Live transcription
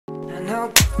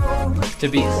To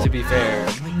be fair,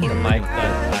 the mic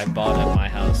that I bought at my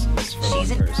house is for one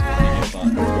person. I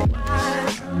bought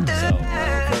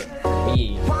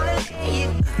 3 mics.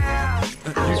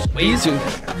 So for me, These are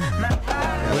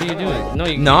what are you doing? No,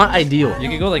 you not ideal. You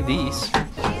could go like these.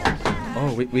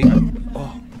 Oh, we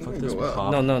fuck this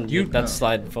pop. No, that's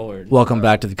slide forward. Welcome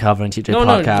back to the Calvin and TJ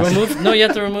podcast. No, you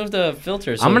have to remove the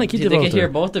filter. So I'm gonna keep the filter. They can hear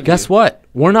both of you. Guess what?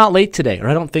 We're not late today, or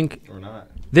I don't think We're not.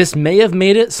 this may have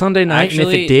made it Sunday night.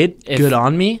 Actually, and if it did, good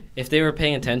on me. If they were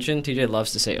paying attention, TJ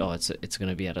loves to say, "Oh, it's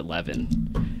gonna be at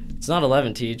 11." It's not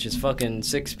 11, TJ. It's fucking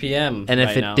 6 p.m. And if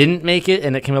right it now. didn't make it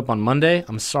and it came up on Monday,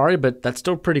 I'm sorry, but that's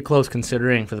still pretty close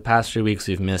considering for the past 3 weeks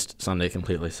we've missed Sunday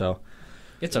completely. So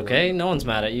It's okay. No one's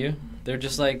mad at you. They're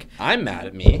just like, I'm mad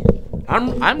at me.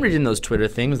 I'm reading those Twitter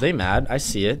things. They mad. I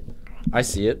see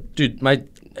it, dude.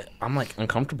 I'm like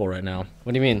uncomfortable right now.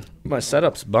 what do you mean? My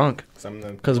setup's bunk Some of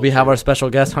them. because we have our special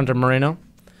guest Hunter Moreno.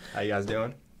 How you guys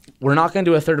doing? We're not gonna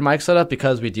do a third mic setup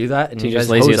because we do that and you TJ's guys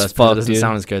lazy hose as us because fuck, it doesn't dude.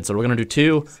 sound as good. So we're gonna do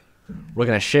 2. We're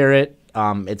gonna share it.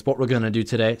 It's what we're gonna do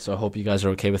today. So I hope you guys are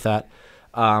okay with that.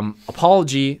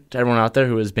 Apology to everyone out there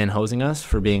who has been hosing us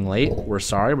for being late. We're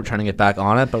sorry. We're trying to get back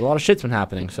on it, but a lot of shit's been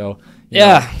happening. So you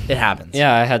know, it happens.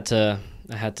 Yeah, I had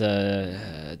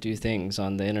to do things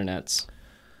on the internets.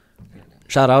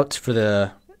 Shout out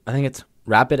for I think it's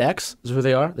Rapid X is who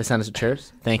they are. They sent us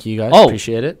chairs. Thank you guys. Oh.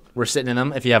 Appreciate it. We're sitting in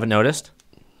them if you haven't noticed.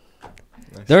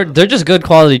 They're just good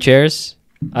quality chairs.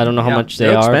 I don't know how Yeah, much they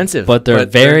they're are, expensive, but they're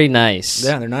but very nice.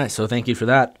 Yeah, they're nice. So thank you for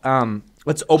that.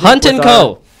 Let's open Hunt up and with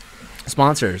Co. our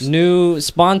sponsors. New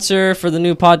sponsor for the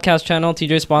new podcast channel.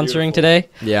 TJ sponsoring today.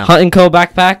 Yeah. Hunt and Co.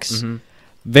 backpacks. Mm-hmm.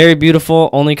 Very beautiful.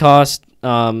 Only cost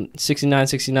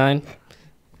 $69.69. I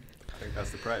think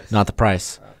that's the price. Not the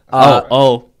price.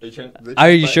 Are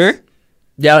you sure?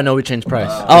 Yeah, no, we changed price.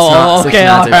 Okay,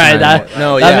 all right.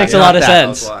 That makes a lot of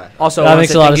that. sense. Also, That I wanna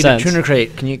makes say a lot thank of you to sense. Tuner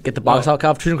Crate. Can you get the box out,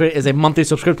 Cal? Tuner Crate is a monthly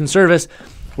subscription service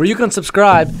where you can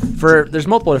subscribe for. There's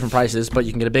multiple different prices, but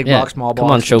you can get a big Yeah. box, small box. Come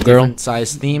on, with showgirl. different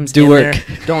size themes. Do in work.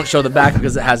 there. Don't show the back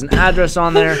because it has an address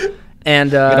on there.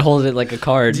 And Gotta hold it like a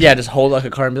card. yeah, just hold like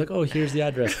a card and be like, oh, here's the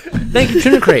address. Thank you,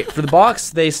 Tuner Crate. For the box,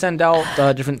 they send out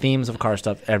different themes of car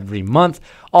stuff every month.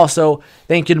 Also,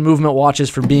 thank you to Movement Watches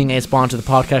for being a sponsor of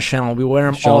the podcast channel. We wear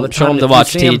them all the time. Show them the If you watch,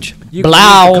 see 'em, Tej. You can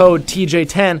Blow. use the code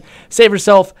TJ10. Save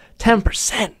yourself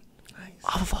 10%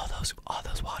 off of all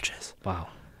those watches. Wow.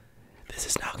 This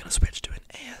is now going to switch to an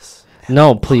AS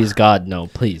No, please, God, no.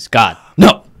 Please, God,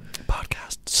 no.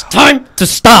 podcast. So Time to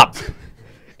stop.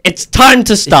 It's time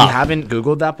to if you stop. haven't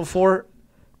Googled that before,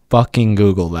 fucking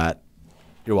Google that.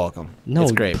 You're welcome. No,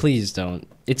 it's great. please don't.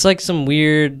 It's like some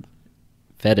weird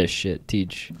fetish shit,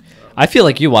 Teach. I feel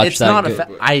like you watched It's that. not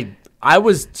good. I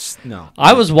was no.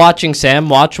 I was watching Sam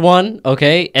watch one,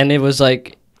 okay, and it was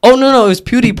like, oh no, it was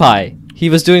PewDiePie.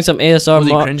 He was doing some ASR. Was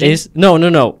he cringy?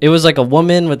 No. It was like a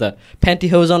woman with a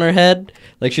pantyhose on her head,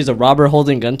 like she's a robber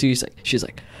holding a gun to you. She's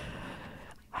like,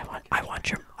 I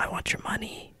want your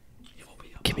money.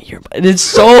 Give me your money. It's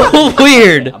so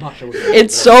weird.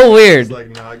 It's so weird. It's like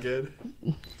not good.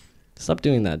 Stop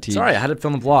doing that, Teach. Sorry, I had to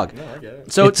film the vlog. No, I get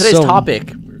it. So It's today's so-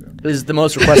 topic is the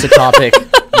most requested topic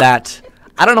that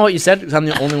I don't know what you said because I'm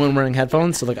the only one wearing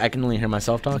headphones, so like I can only hear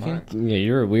myself talking. Yeah,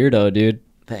 you're a weirdo, dude.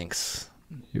 Thanks.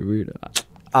 You're a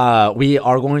weirdo. We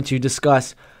are going to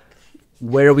discuss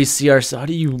where we see ourselves. How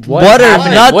do you? What are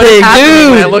happened? nothing, What is happening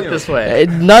when I dude? look this way.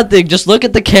 Nothing. Just look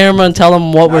at the camera and tell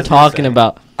them what we're That's what I'm talking saying.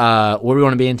 about. Where we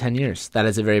want to be in 10 years. That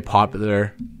is a very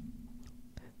popular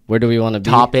Where do we want to be?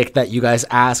 topic that you guys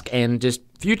ask, and just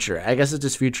future. I guess it's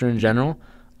just future in general.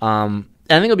 And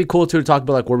I think it'll be cool too to talk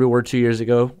about like where we were 2 years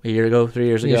ago, a year ago, 3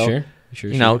 years ago. Yeah, sure.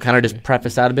 You know, kind of just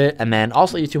preface that a bit, and then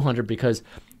also U200 because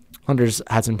Hunter's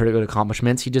had some pretty good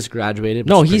accomplishments. He just graduated.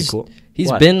 No, which is pretty cool. he's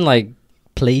What? been like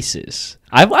places.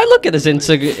 I look at his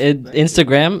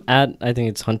Instagram at I think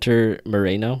it's Hunter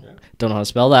Moreno. Don't know how to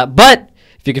spell that, but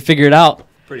if you can figure it out,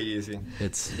 Pretty easy.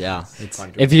 It's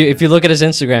Fun if you look at his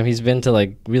Instagram, he's been to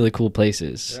like really cool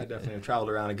places, Yeah, definitely. I've traveled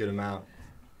around a good amount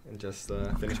and just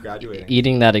finished graduating.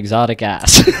 eating that exotic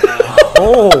ass.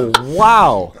 Oh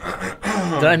wow!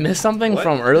 Did I miss something What?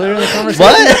 from earlier in the conversation?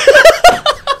 What?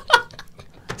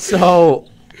 So,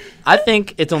 I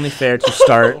think it's only fair to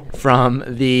start from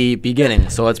the beginning.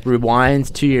 So let's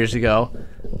rewind 2 years ago,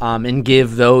 and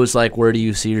give those like where do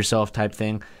you see yourself type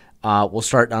thing. We'll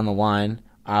start down the line.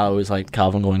 I always like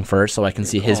Calvin going first, so I can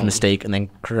see his mistake and then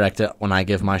correct it when I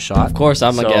give my shot. Of course,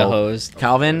 I'm gonna So, get hosed.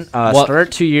 Calvin, What-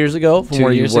 start 2 years ago from 2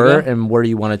 where you years were ago? and where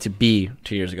you wanted to be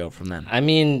 2 years ago from then. I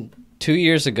mean, 2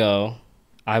 years ago,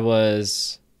 I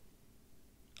was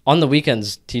on the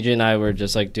weekends. TJ and I were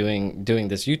just like doing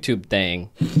this YouTube thing,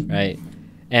 right?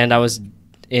 and I was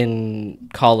in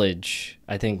college,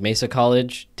 I think Mesa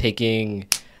College, taking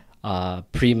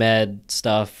pre-med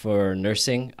stuff for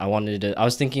nursing. I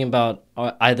was thinking about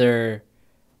either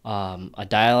a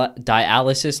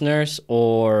dialysis nurse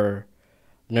or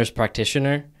nurse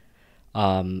practitioner.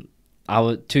 I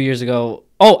was 2 years ago.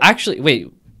 Oh, actually,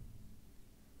 wait.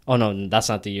 Oh no, that's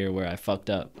not the year where I fucked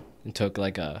up and took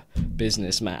like a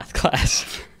business math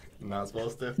class. Not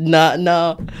supposed to.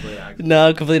 No,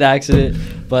 complete accident.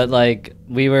 But like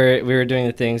we were doing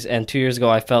the things, and 2 years ago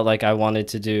I felt like I wanted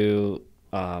to do.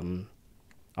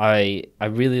 I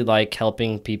really like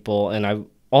helping people, and I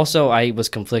was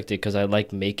conflicted because I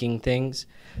like making things.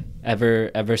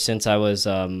 Ever since I was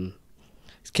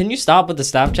Can you stop with the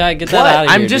Snapchat? Get that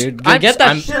out of here, dude. Get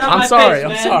that shit out of my face,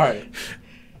 man. I'm sorry.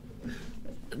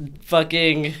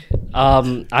 Fucking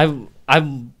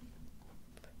I'm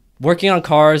working on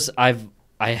cars. I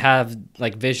have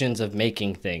like visions of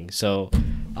making things, so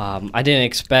I didn't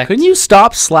expect. Couldn't you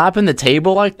stop slapping the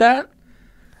table like that?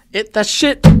 That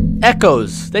shit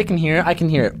echoes. They can hear it. I can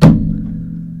hear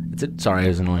it. Sorry, it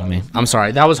was annoying me. I'm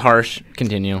sorry. That was harsh.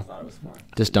 Continue.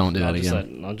 Just don't do that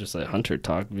again. I'll just let Hunter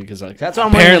talk because that's why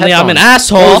apparently I'm an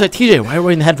asshole. I was like, TJ, why are you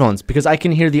wearing the headphones? Because I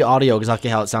can hear the audio exactly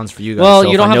how it sounds for you guys. Well,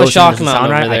 so you don't have a shock mount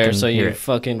over right, there, so you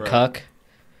fucking cuck.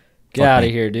 Get Fuck out me.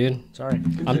 of here, dude. Sorry.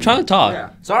 I'm trying to talk. Yeah.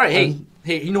 Sorry.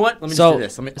 Hey, you know what? Let me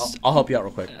just do this. I'll help you out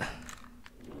real quick.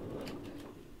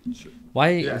 Why?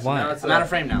 Yeah, so now it's I'm out of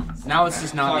frame now. Now it's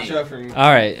just not me.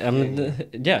 All right.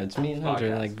 Yeah, it's me and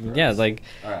Hunter. Like,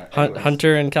 All right,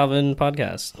 Hunter and Calvin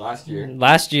podcast. Last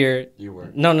year, you were.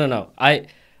 you No. I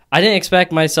didn't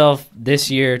expect myself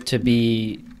this year to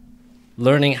be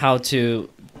learning how to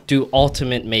do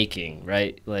ultimate making,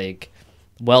 right? Like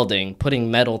welding, putting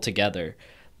metal together.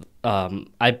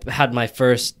 I had my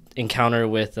first encounter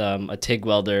with a TIG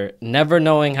welder, never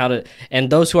knowing how to. And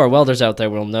those who are welders out there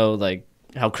will know like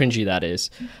how cringy that is,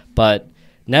 but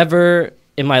never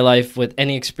in my life with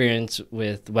any experience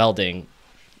with welding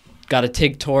got a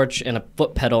TIG torch and a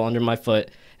foot pedal under my foot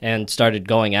and started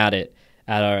going at it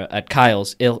at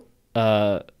Kyle's.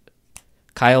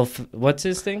 Kyle, what's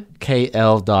his thing?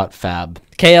 KL.fab.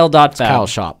 KL.fab. Kyle's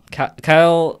shop.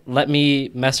 Kyle let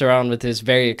me mess around with his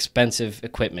very expensive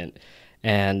equipment,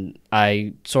 and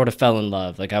I sort of fell in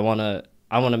love. Like I wanna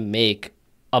make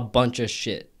a bunch of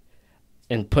shit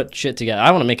and put shit together. I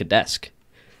want to make a desk.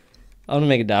 I'm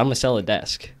gonna sell a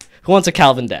desk. Who wants a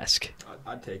Calvin desk?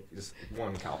 I'd take just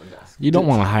one Calvin desk. You don't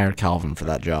want to hire Calvin for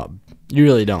that job. You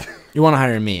really don't. You want to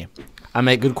hire me. I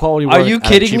make good quality work. Are you at a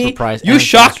kidding cheaper me? price You and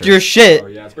shocked faster. your shit Oh,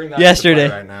 yeah, let's bring that yesterday.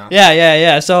 into play right now.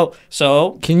 Yeah.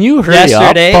 So Can you hurry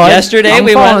up? yesterday I'm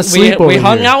we falling went. asleep We over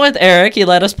hung here. out with Eric. He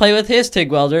let us play with his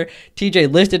TIG welder. TJ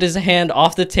lifted his hand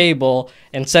off the table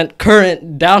and sent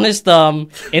current down his thumb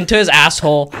into his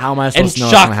asshole. How am I and supposed to know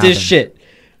it's gonna shocked his happen? shit.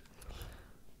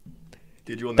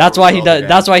 Dude, you will That's never why he weld does. again.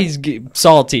 That's why he's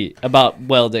salty about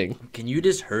welding. Can you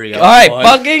just hurry up? All right, bud?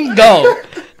 fucking go.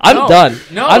 I'm No. done.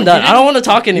 No, I'm done. you I don't want to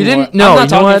talk anymore. You didn't. I'm No, not you know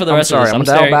talking what? for the I'm rest sorry. of this. I'm I'm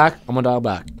gonna dial staring. back. I'm gonna dial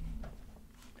back.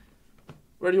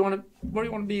 Where do you want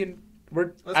to be? In?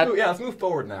 Let's move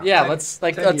forward now. Yeah, 10 let's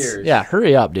 10 years. Yeah,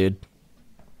 hurry up, dude.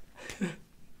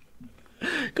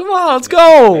 Come on, let's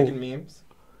go. Making memes.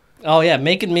 Oh yeah,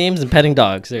 making memes and petting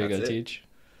dogs. There you That's go, it. Teach.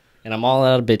 And I'm all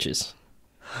out of bitches.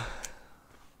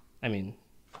 I mean,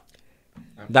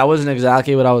 That wasn't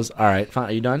exactly what I was. All right, fine.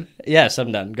 Are you done? yes,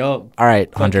 I'm done. Go, All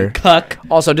right, Hunter. fucking cuck.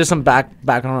 Also, just some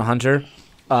background on Hunter.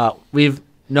 We've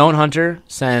known Hunter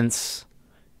since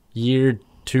year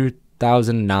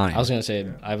 2009. I was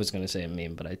gonna say a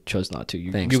meme, but I chose not to.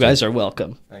 You Thanks, guys are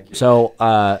welcome. Thank you.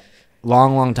 So,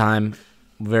 long time.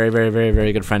 Very, very, very,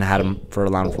 very good friend. Had him for a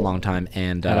long time.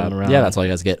 And Had him around. yeah, that's all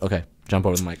you guys get. Okay, jump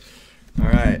over the mic. All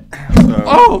right. So,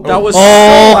 Oh, that was Oh.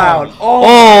 so loud.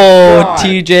 Oh, God.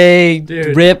 TJ,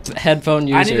 Dude. rip headphone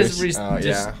users. I need to Oh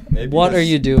yeah. Maybe What just- are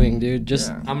you doing, dude? Just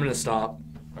Yeah. I'm gonna stop.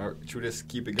 Or should we just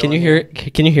keep it going? can you hear?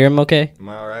 Can you hear him? Okay. Am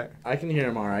I all right? I can hear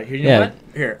him all right. Here, you Yeah. know what?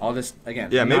 Here, I'll just again.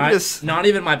 Yeah, maybe not, just- not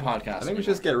even my podcast. I think we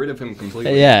should just get rid of him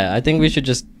completely. Yeah, I think we should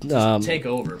just. take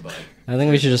over, but I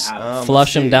think we should just let's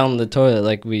flush him see. down the toilet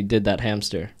like we did that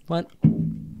hamster. What?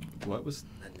 What was?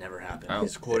 that never happened. Oh.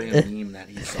 He's quoting a meme that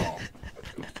he saw.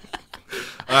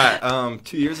 All right.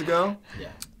 2 years ago.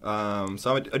 Yeah.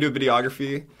 So I do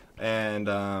videography, and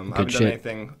I haven't shit. done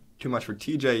anything too much for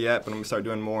TJ yet, but I'm gonna start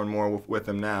doing more and more with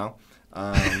him now.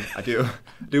 I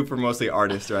do for mostly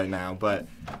artists right now, but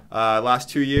last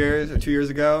 2 years or 2 years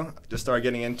ago, just started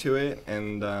getting into it,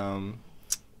 and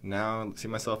now I see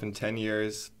myself in 10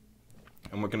 years.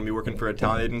 And we're gonna be working for a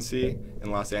talent agency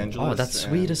in Los Angeles. Oh, that's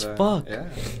sweet and, as fuck. Yeah.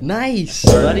 Nice,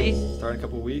 buddy. Start in a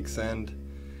couple weeks, and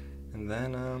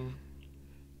then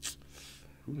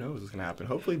who knows what's gonna happen?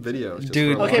 Hopefully, videos. Just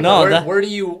Dude, for a Okay, while. no, but where do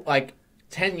you, like,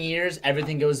 10 years,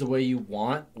 everything goes the way you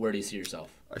want, where do you see yourself?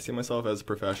 I see myself as a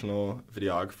professional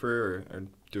videographer or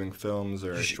doing films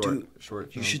or short You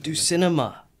films. should do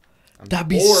cinema. That'd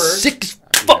be Or- sick as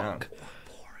I'd be fuck. down.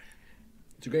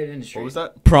 It's a great industry. What was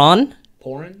that? Prawn?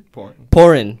 Pouring? Pouring.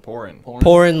 Pouring. Pouring.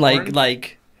 Pouring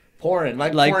like Pouring,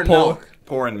 like Like pouring pour- milk.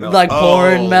 Pouring milk. like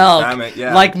pouring milk. Damn it,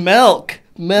 yeah. Like milk.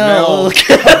 Milk.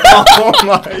 Oh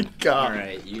my All god.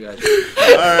 right, you guys.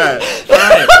 All right.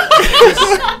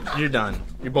 You're done.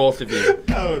 You're both of you.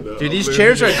 Oh, no. Dude, these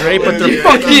chairs are great, but they're You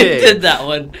fucking big. did that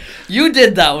one. You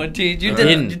did that one, T. You did.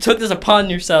 didn't. You took this upon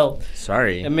yourself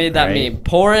Sorry. and made that Right? meme.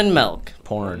 Pouring milk.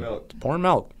 Pouring. Milk. Pouring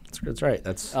milk. That's right.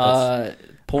 That's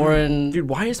Pouring. dude,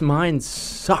 why does mine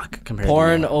suck compared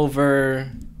Pouring to yours?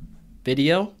 over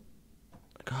video.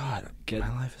 God, Get- my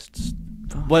life is just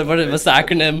fuck. What's the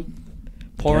acronym?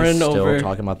 Pouring Still over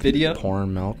talking about video. the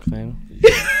pouring milk thing.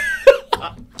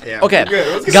 Yeah. Okay. Good.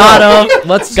 Let's get Got him.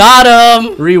 Let's Got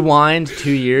him. rewind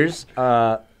 2 years.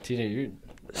 Tina, you're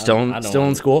Still I don't in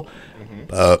want- school.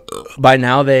 By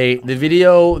now, the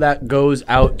video that goes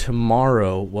out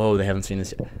tomorrow. Whoa, they haven't seen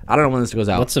this yet. I don't know when this goes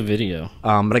out. What's a video?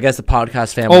 But I guess the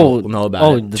podcast family will know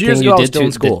about it. the 2 years thing ago, you I was did still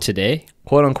in school, today.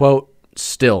 quote unquote,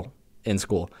 still in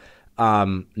school.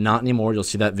 Not anymore. You'll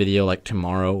see that video like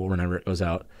tomorrow or whenever it goes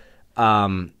out.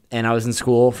 And I was in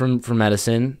school for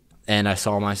medicine, and I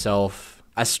saw myself.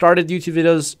 I started YouTube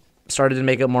videos, started to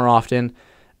make it more often.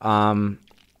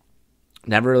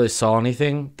 Never really saw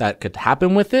anything that could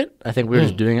happen with it. I think we were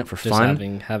just doing it for Just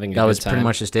fun. having a That good was time. pretty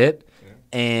much just it.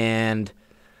 And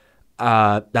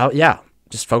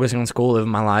just focusing on school, living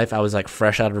my life. I was like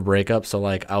fresh out of a breakup, so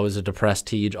like I was a depressed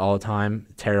teach all the time.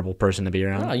 Terrible person to be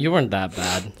around. Oh, you weren't that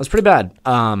bad. It was pretty bad.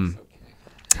 And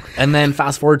then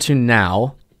fast forward to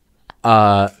now,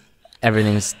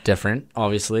 everything's different.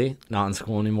 Obviously, not in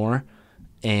school anymore,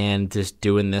 and just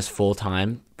doing this full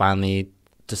time. Finally,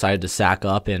 decided to sack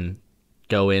up and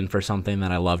go in for something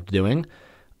that I loved doing.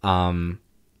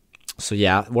 So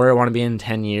yeah, where I want to be in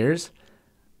 10 years,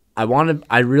 I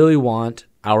really want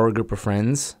our group of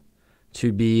friends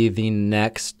to be the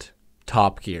next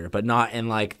Top Gear, but not in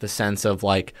like the sense of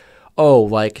like, oh,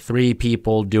 like 3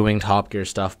 people doing Top Gear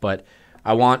stuff, but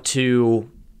I want to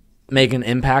make an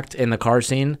impact in the car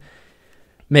scene,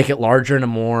 make it larger in a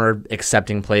more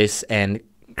accepting place, and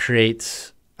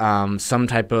create some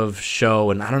type of show.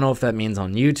 And I don't know if that means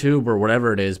on YouTube or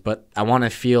whatever it is, but I want to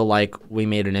feel like we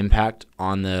made an impact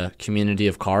on the community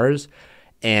of cars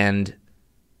and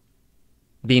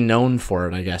be known for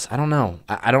it, I guess. I don't know.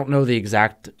 I don't know the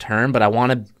exact term, but I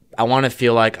want to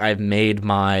feel like I've made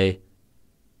my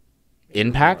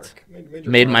impact,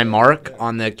 made my mark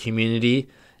on the community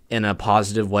in a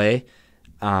positive way.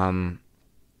 And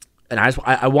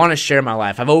I want to share my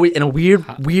life. I've always, in a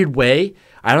weird way,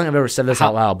 I don't think I've ever said this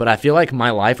out loud, but I feel like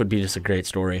my life would be just a great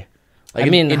story. Like, I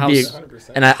mean, it'd how be, s-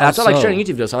 and that's why I like so? sharing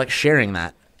YouTube videos. I like sharing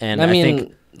that. And I mean,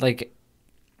 think, like,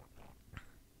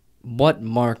 what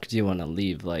mark do you want to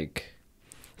leave? Like,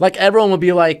 everyone would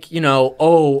be like, do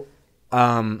you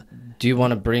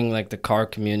want to bring like the car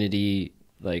community,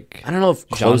 like, I don't know if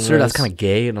closer, that's genres? kind of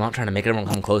gay, and I'm not trying to make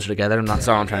everyone come closer together. That's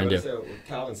not what I'm trying to do. What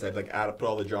Calvin said, like, put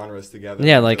all the genres together.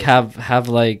 yeah, like have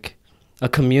like a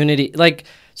community, like,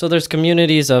 so there's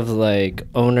communities of like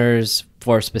owners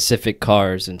for specific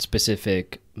cars and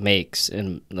specific makes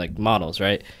and like models,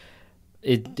 right?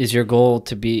 Is your goal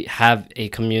to have a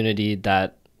community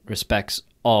that respects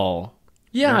all?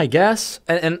 Yeah, I guess,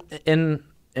 and in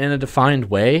a defined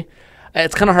way.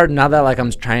 It's kind of hard now that like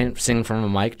I'm trying singing from a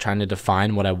mic, trying to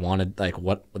define what I wanted, like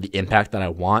what the impact that I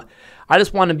want. I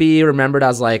just want to be remembered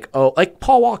as like, oh, like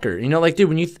Paul Walker, like, dude,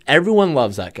 when everyone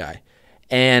loves that guy,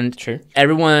 and Sure.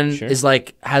 everyone Sure. is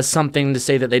like has something to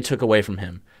say that they took away from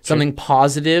him, something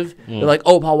positive. They're like,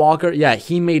 oh, Paul Walker, yeah,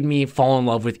 he made me fall in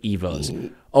love with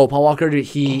Evos. Oh, Paul Walker, dude,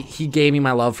 he gave me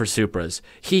my love for Supras.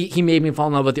 He made me fall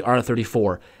in love with the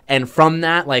R34, and from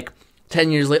that, like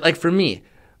 10 years later, like for me,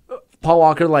 Paul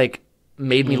Walker, like,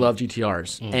 made me love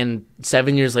GTRs. And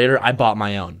 7 years later, I bought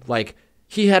my own. Like,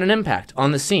 he had an impact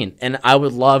on the scene. And I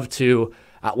would love to,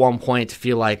 at one point,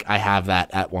 feel like I have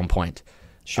that at one point.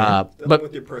 Sure. But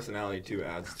with your personality too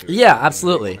adds to it. Yeah, You know,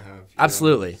 absolutely. you wanna have your own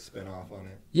Absolutely. Spin off on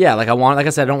it. Yeah, like I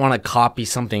said, I don't want to copy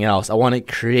something else. I want to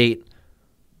create,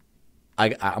 I'm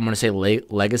going to say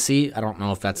legacy. I don't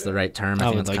know if that's the right term. I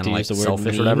think would it's like kind to of like use the word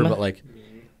selfish or whatever, meme. but like,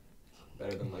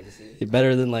 Better than legacy.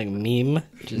 Better than like meme.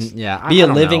 Just yeah. be I a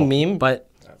don't living know. meme. But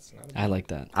That's not. I like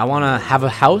that. I want to have a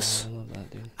house. I love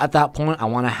that, dude. At that point, I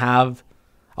want to have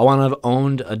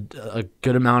owned a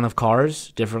good amount of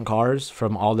cars, different cars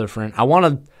from all different. I want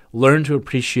to learn to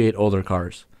appreciate older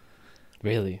cars.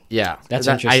 Really? Yeah, That's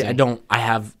I interesting. don't.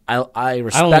 I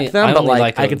respect them, I but only like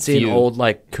like I a could see an few. old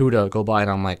like Cuda go by, and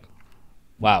I'm like,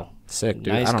 Wow. sick,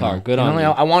 dude. Nice I don't car. know. Good You on know, you.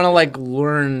 I want to like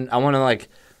learn. I want to like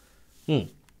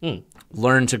Hmm.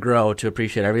 learn to grow, to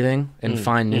appreciate everything, and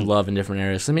find new mm. love in different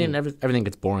areas. I mean, everything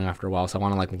gets boring after a while, so I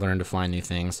want to like learn to find new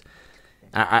things.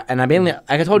 I mainly, like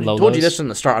I told you Lolos. this from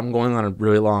the start. I'm going on a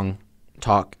really long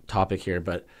topic here,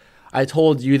 but I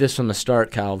told you this from the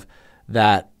start, Calv,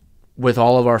 that with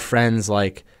all of our friends,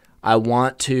 like I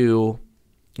want to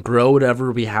grow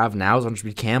whatever we have now as much as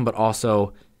we can, but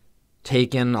also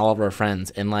take in all of our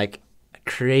friends and like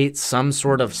create some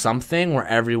sort of something where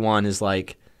everyone is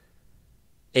like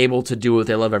able to do what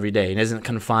they love every day and isn't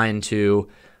confined to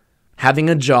having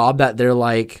a job that they're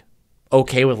like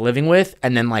okay with living with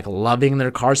and then like loving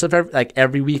their car stuff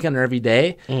every weekend or every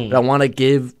day. But I want to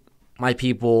give my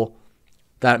people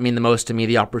that mean the most to me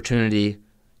the opportunity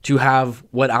to have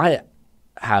what I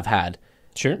have had.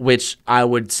 Sure. Which I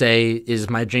would say is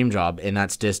my dream job, and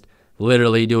that's just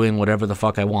literally doing whatever the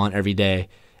fuck I want every day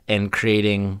and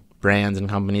creating brands and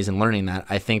companies and learning that.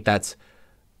 I think that's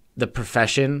the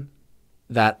profession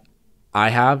that I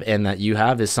have and that you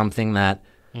have is something that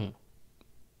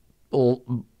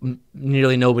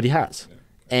nearly nobody has.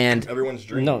 And Everyone's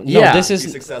dream. No, Yeah. this Be is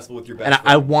successful with your best and friend.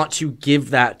 I want to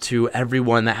give that to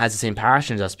everyone that has the same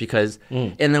passion as us because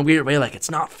in a weird way, like, it's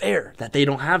not fair that they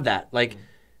don't have that. Like,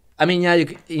 I mean, yeah,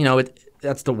 you know,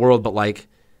 that's the world, but like,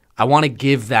 I want to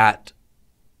give that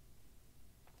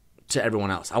to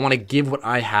everyone else. I want to give what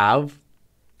I have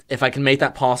if I can make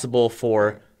that possible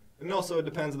for. And also, it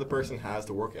depends if the person has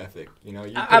the work ethic. You know,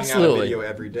 you're putting Absolutely. out a video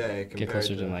every day get compared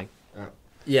closer to to Mike.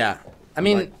 Yeah. I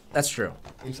mean, Like- that's true.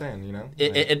 I'm saying, you know.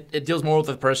 It deals more with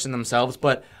the person themselves,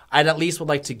 but I'd at least would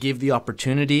like to give the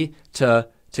opportunity to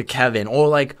Kevin, or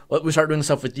like what we start doing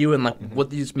stuff with you and like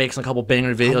what you makes a couple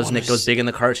banger videos and it goes big in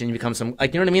the carts and you become some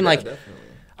like, you know what I mean? Like, definitely.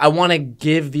 I want to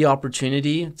give the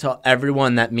opportunity to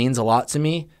everyone that means a lot to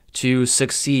me to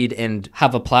succeed and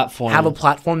Have a platform. have a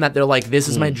platform that they're like, this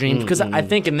is my dream. Because I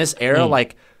think in this era,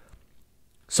 like,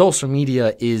 social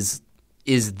media is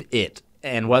it.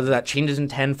 And whether that changes in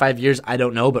 10, 5 years, I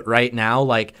don't know. But right now,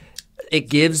 like, it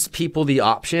gives people the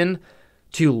option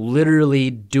to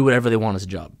literally do whatever they want as a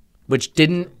job, which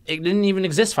didn't even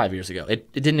exist 5 years ago.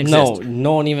 It didn't exist.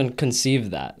 No one even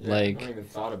conceived that. I Like, haven't even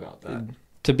thought about that.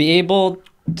 to be able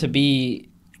to be,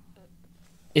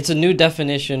 it's a new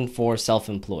definition for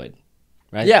self-employed,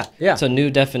 right? Yeah. It's a new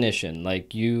definition.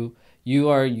 Like you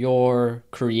are your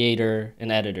creator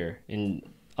and editor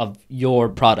of your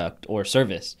product or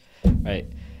service, right?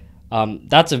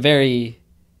 That's a very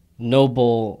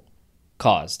noble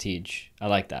cause, Tej. I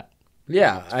like that.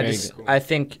 Yeah, very good. I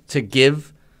think to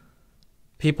give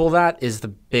people that is the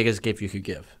biggest gift you could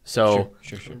give. So,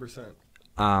 Sure. 100%.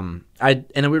 I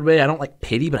in a weird way I don't like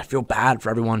pity, but I feel bad for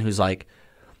everyone who's like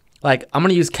I'm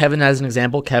gonna use Kevin as an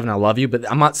example. Kevin, I love you, but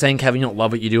I'm not saying Kevin you don't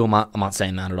love what you do. I'm not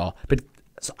saying that at all. But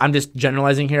so I'm just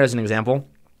generalizing here as an example.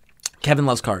 Kevin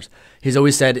loves cars. He's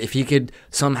always said if he could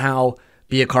somehow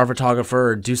be a car photographer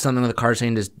or do something with a car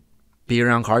scene, just be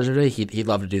around cars every day, he'd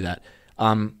love to do that.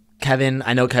 Kevin,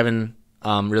 I know Kevin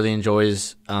really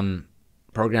enjoys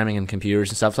programming and computers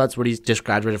and stuff. So that's what he's just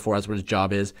graduated for. That's what his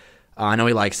job is. I know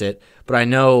he likes it, but I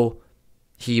know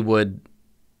he would.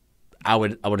 I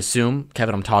would assume,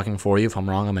 Kevin, I'm talking for you. If I'm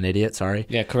wrong, I'm an idiot. Sorry.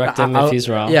 Yeah, correct him if he's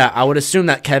wrong. Yeah, I would assume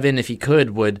that Kevin, if he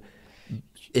could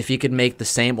make the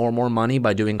same or more money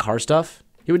by doing car stuff,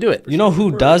 he would do it. You know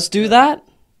who does do that?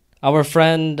 Our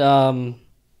friend,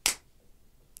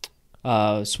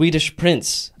 Swedish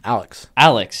Prince,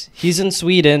 Alex. He's in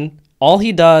Sweden. All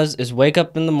he does is wake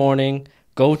up in the morning,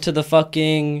 go to the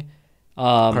fucking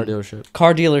Car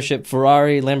dealership.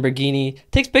 Ferrari, Lamborghini,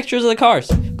 takes pictures of the cars,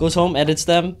 goes home, edits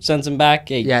them, sends them back.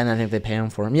 Hey, Yeah, and I think they pay him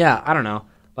for him. Yeah, I don't know.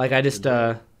 Like, I just,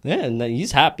 yeah, and then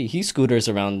he's happy. He scooters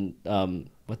around.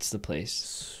 What's the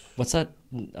place? What's that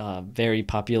very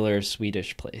popular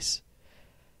Swedish place?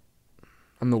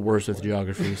 I'm the worst with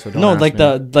geography, so don't No, ask like me.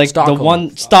 the Stockholm.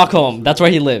 one Stockholm. That's where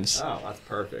he lives. Oh, that's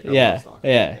perfect. I Yeah, love Stockholm.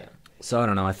 yeah. So I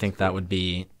don't know. I think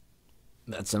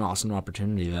that's an awesome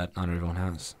opportunity that not everyone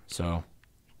has. So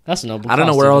That's a noble. I don't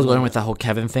know cause where to I was do. going with the whole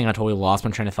Kevin thing. I totally lost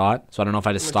my train of thought. So I don't know if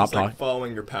I just It's stopped just like talking.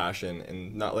 following your passion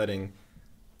and not letting,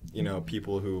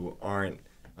 people who aren't,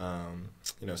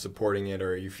 supporting it,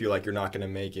 or you feel like you're not going to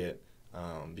make it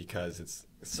because it's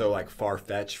so like far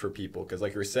fetched for people. Because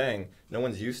like you're saying, no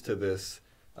one's used to this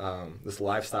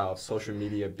lifestyle of social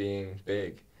media being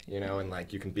big. And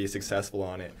like you can be successful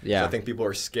on it. Yeah. So I think people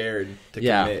are scared to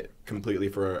Yeah. commit completely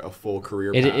for a full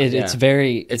career It, path. it, Yeah. It's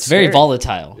very It's very scary.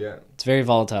 volatile. Yeah. It's very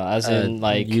volatile. As in,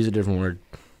 like, use a different word.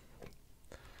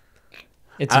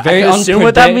 it's very I assume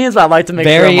what that means, but I'd like to make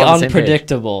sure very I'm on the same page.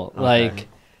 unpredictable. Okay. Like,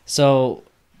 so,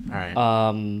 All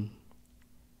right.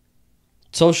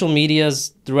 social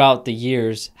medias throughout the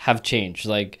years have changed.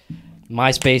 Like,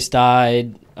 MySpace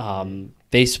died.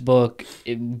 Facebook,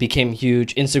 it became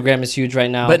huge. Instagram is huge right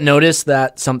now. But notice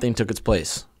that something took its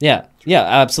place. Yeah,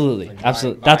 absolutely, Like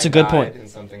absolutely. Vine That's a good died point. and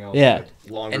something else, Yeah. like,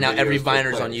 longer And now every videos took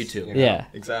Viner's on place, YouTube. you know? Yeah.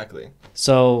 Exactly.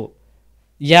 So,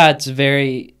 yeah, it's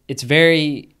very.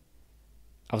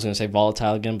 I was gonna say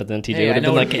volatile again, but then TJ Hey, would I have know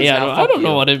been what like, it means "Hey, now. I Fuck don't know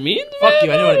you. what it means." Fuck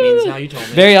you, I know what it means now. You told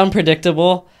me. Very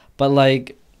unpredictable, but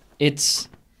like, it's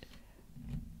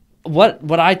what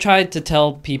I tried to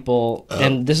tell people,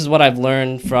 and this is what I've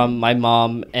learned from my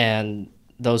mom and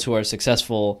those who are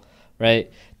successful,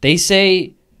 right? They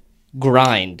say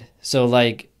grind. So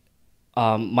like,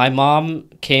 my mom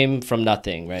came from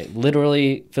nothing, right?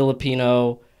 Literally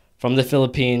Filipino, from the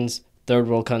Philippines, third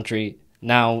world country.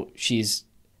 Now she's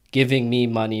giving me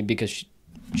money because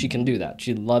she can do that.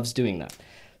 She loves doing that.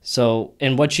 So,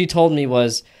 and what she told me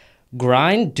was,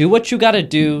 grind, do what you got to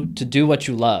do what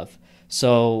you love.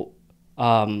 So,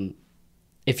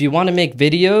 if you want to make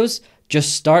videos,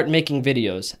 just start making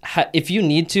videos. If you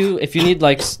need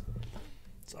like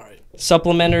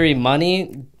supplementary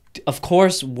money, of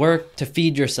course, work to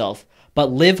feed yourself,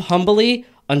 but live humbly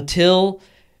until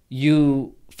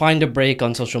you find a break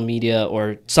on social media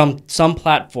or some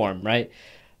platform, right?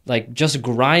 Like, just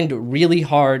grind really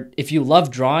hard. If you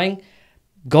love drawing,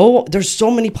 there's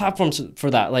so many platforms for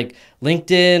that, like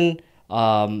LinkedIn,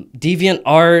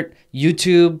 DeviantArt,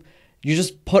 YouTube. You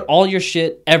just put all your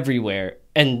shit everywhere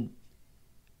and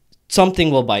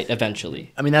something will bite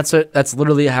eventually. I mean, that's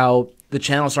literally how the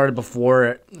channel started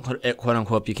before it quote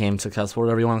unquote became successful,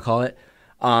 whatever you want to call it.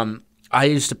 I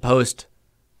used to post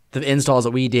the installs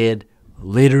that we did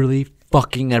literally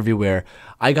fucking everywhere.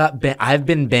 I've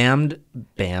been banned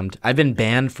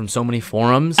from so many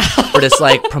forums for just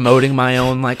like promoting my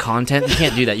own like content. You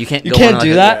can't do that. You can't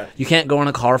do that? You can't go on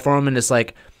a car forum and just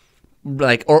like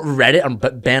or Reddit. I'm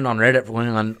banned on Reddit for going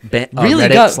on Really?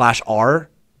 Reddit/r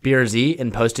BRZ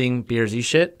and posting BRZ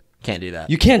shit. Can't do that.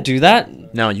 You can't do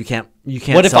that? No, you can't. You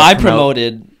can't. What if I self-promote.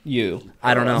 promoted you?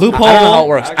 I don't know. Loophole. I don't know how it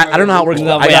works. I don't know how it works.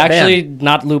 No, I wait, got actually, banned.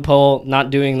 not loophole,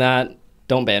 not doing that.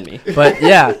 Don't ban me. But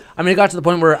yeah, I mean, it got to the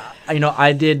point where I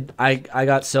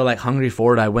got so like hungry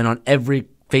for it. I went on every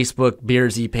Facebook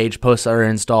BRZ page, post our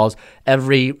installs,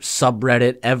 every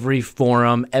subreddit, every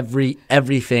forum,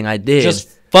 everything I did. Just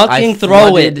fucking I throw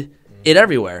flooded it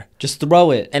everywhere. Just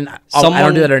throw it. And I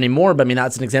don't do that anymore. But I mean,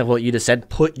 that's an example of what you just said.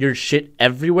 Put your shit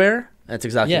everywhere. That's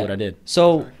exactly what I did.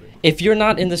 So if you're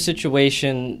not in the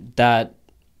situation that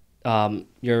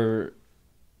you're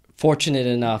fortunate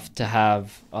enough to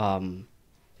have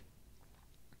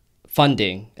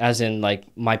funding, as in like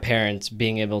my parents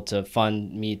being able to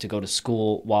fund me to go to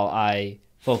school while I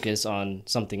focus on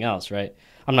something else, right?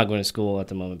 I'm not going to school at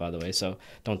the moment, by the way, so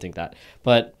don't think that.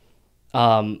 But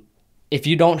if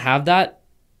you don't have that,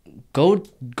 go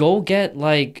get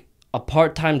like a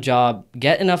part-time job,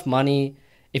 get enough money.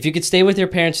 If you could stay with your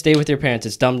parents, stay with your parents.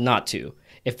 It's dumb not to.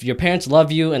 If your parents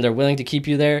love you and they're willing to keep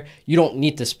you there, you don't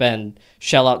need to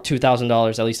shell out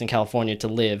 $2,000, at least in California, to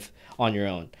live on your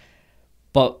own.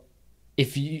 But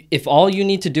if all you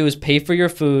need to do is pay for your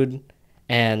food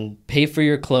and pay for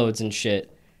your clothes and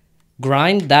shit,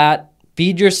 grind that,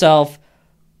 feed yourself,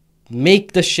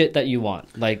 make the shit that you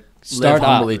want. Like, start Live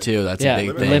humbly up. too. That's Yeah, a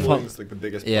big Living thing. humble is like the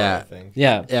biggest part, I think.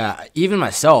 Yeah. Yeah, even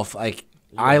myself, like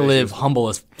I live humble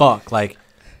as fuck. Like,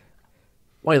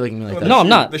 why are you looking at me like that? No, I'm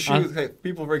not. The shoes, hey,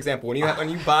 people, for example, when you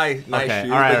buy nice Okay,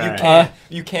 shoes, all right, like, all right.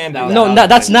 you can do No, that.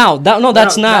 that's now.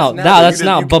 That's now. That's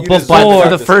now. But you But before, for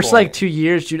the this first point. like 2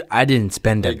 years, dude, I didn't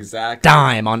spend a Exactly.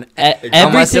 dime on unless it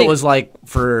everything, was like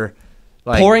for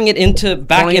like pouring it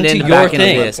back pouring it into in your back into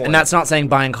thing. this. And that's not saying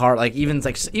buying car. Like even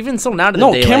so now to the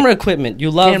No, day, camera like, equipment. You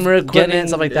love camera equipment getting and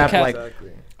stuff like that. But like,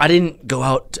 Exactly. I didn't go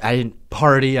out. I didn't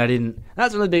party. I didn't.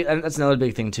 That's really big. That's another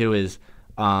big thing too. Is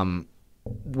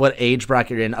what age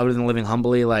bracket you're in, other than living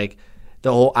humbly, like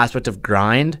the whole aspect of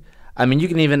grind. I mean, you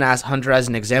can even ask Hunter as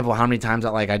an example how many times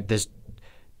that like I just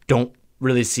don't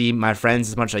really see my friends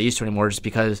as much as I used to anymore, just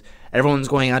because everyone's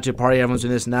going out to a party, everyone's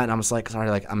doing this and that, and I'm just like, sorry,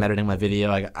 like I'm editing my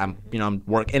video, I'm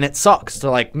working, and it sucks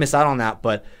to like miss out on that,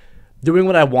 but doing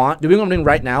what I want, doing what I'm doing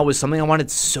right now was something I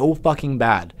wanted so fucking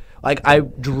bad. Like I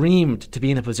dreamed to be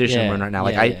in a position where I'm right now.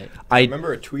 Like I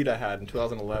remember a tweet I had in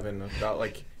 2011 about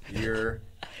like your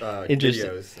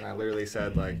videos, and I literally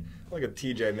said like, look at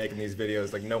TJ making these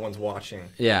videos like no one's watching.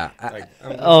 Yeah. Like,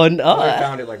 Oh no! I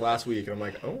found it like last week, and I'm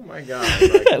like, oh my god!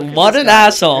 Like, look at What this an guy.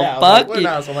 asshole! Yeah, I was Fuck like, what an you.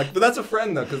 asshole! I'm like, but that's a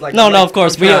friend though, because like No, I'm, no, like, of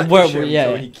course, I'm trying to we're push him, yeah.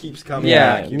 So he keeps coming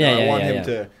Yeah, back. You know, yeah, I want yeah, him yeah.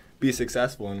 to be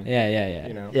successful. And, Yeah.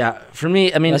 You know. Yeah, for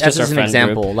me, I mean, That's that's just just our an friend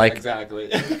example. group. Like, Exactly.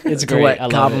 It's to great. what I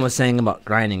love Calvin it. was saying about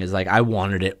grinding is like, I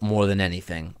wanted it more than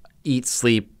anything. Eat,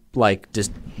 sleep, like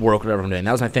just work, whatever I'm doing.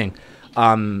 That was my thing.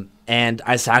 And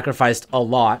I sacrificed a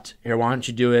lot. Here, why don't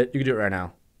you do it? You can do it right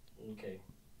now. Okay.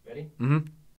 Ready?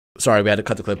 Sorry, we had to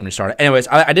cut the clip when we started. Anyways,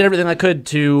 I did everything I could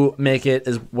to make it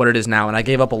as what it is now, and I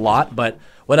gave up a lot. But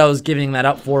what I was giving that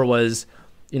up for was,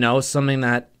 you know, something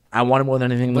that I wanted more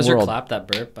than anything in Was the your world. clap that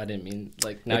burp? I didn't mean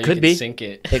like now It you could can be. sync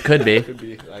it. It could be. Could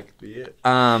be it.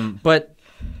 But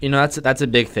you know, that's a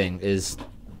big thing is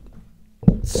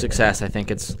success. I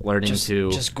think it's learning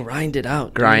to just grind it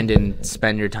out. grind dude. and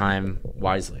spend your time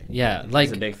wisely. Yeah, It's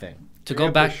like a big thing. to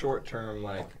go back. short term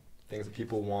like things that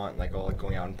people want, like all like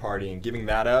going out and partying, giving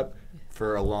that up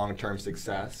for a long term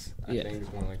success. I Yeah. think is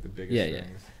one of like the biggest Yeah.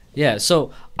 things. Yeah,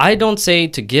 so I don't say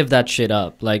to give that shit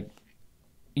up. Like,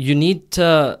 you need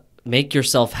to make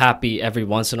yourself happy every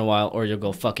once in a while, or you'll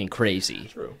go fucking crazy.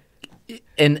 True.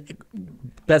 And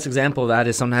best example of that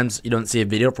is sometimes you don't see a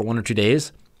video for 1 or 2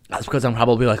 days. That's because I'm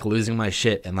probably like losing my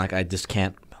shit and like I just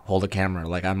can't hold a camera.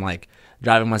 Like I'm like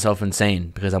driving myself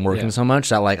insane because I'm working so much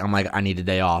that like I'm like I need a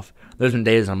day off. There's been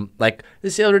days I'm like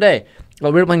this the other day.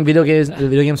 Well, we were playing video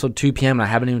games till 2 p.m. and I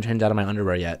haven't even changed out of my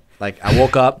underwear yet. Like I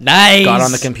woke up, Nice. got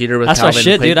on the computer with That's my Calvin,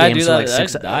 shit, played dude. I games do for, that. like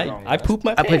 6 I poop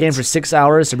my I pants. play game for 6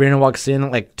 hours. Sabrina walks in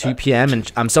at like 2 p.m.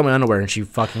 and I'm still in my underwear and she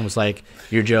fucking was like,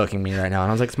 "You're joking me right now." And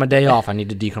I was like, "It's my day off. I need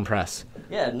to decompress."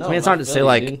 Yeah, no. I mean, it's I hard to feel say you,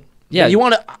 like, dude. yeah, you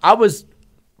want to.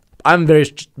 I'm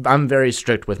very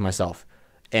strict with myself,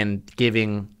 and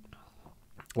giving,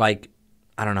 like,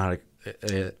 I don't know how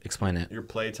to explain it. Your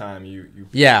playtime, you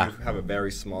Yeah. have a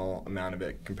very small amount of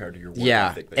it compared to your work Yeah,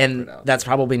 ethic that you and put out. that's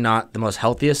probably not the most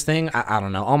healthiest thing. I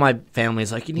don't know. All my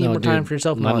family's like, you need No, more time dude, for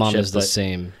yourself. and My all that mom shit, is the but-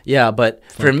 same. Yeah, but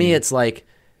for me, Fucking- it's like,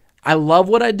 I love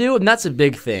what I do, and that's a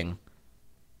big thing.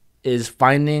 Is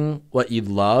finding what you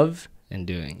love. And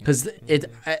doing. Because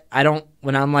I don't,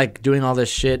 when I'm like doing all this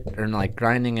shit or like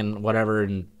grinding and whatever,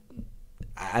 and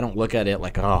I don't look at it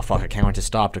like, oh, fuck, I can't wait to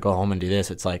stop to go home and do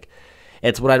this. It's like,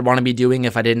 it's what I'd want to be doing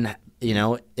if I didn't, you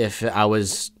know, if I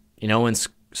was, you know, in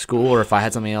school or if I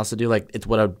had something else to do. Like, it's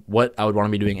what I would want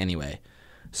to be doing anyway.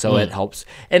 So it helps.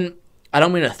 And I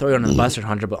don't mean to throw you under the bus or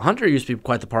Hunter, but Hunter used to be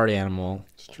quite the party animal.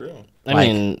 It's true. I Like-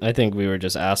 mean, I think we were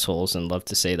just assholes and love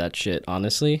to say that shit,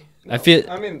 honestly. No, I feel.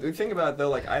 I mean, the thing about it though,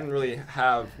 like I didn't really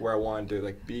have where I wanted to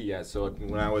like be yet. So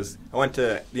when I went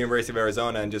to the University of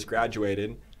Arizona and just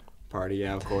graduated, party,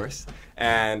 yeah, of course.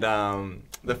 And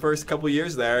the first couple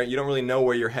years there, you don't really know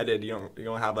where you're headed. You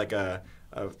don't have like a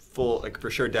full like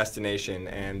for sure destination,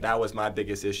 and that was my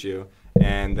biggest issue.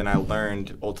 And then I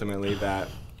learned ultimately that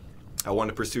I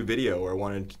wanted to pursue video or I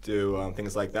wanted to do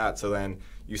things like that. So then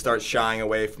you start shying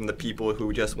away from the people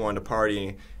who just wanted to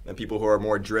party and people who are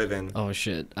more driven. Oh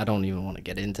shit! I don't even want to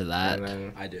get into that. And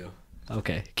then, I do.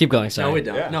 Okay, keep going. Sorry. No, we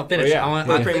don't. yeah. No, finish. But yeah, I want-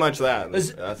 but pretty much that.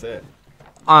 That's it.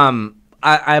 I'm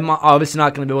obviously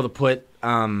not going to be able to put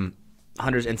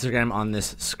Hunter's Instagram on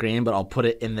this screen, but I'll put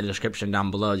it in the description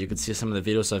down below. You can see some of the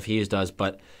video stuff he does.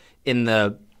 But in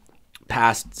the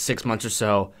past 6 months or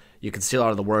so, you can see a lot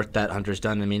of the work that Hunter's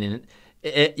done. I mean,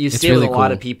 you see it really with a lot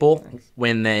cool. of people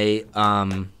when they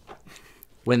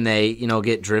you know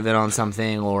get driven on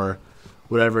something or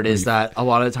whatever it is. That a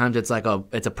lot of times it's like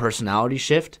it's a personality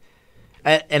shift.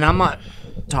 And I'm not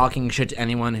talking shit to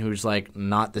anyone who's like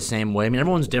not the same way. I mean,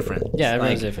 everyone's different. Yeah,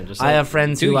 everyone's Like, different. Just I like, have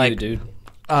friends do who you, like dude.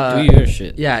 Do your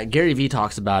shit. Yeah, Gary Vee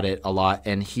talks about it a lot,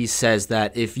 and he says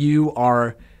that if you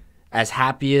are as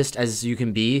happiest as you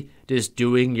can be, just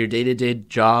doing your day-to-day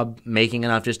job, making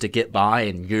enough just to get by,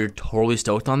 and you're totally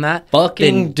stoked on that,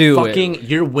 Fucking then do fucking,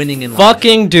 you're winning in life.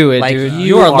 Fucking do it, Like, dude.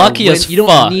 You are lucky as You don't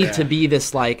fuck. need to be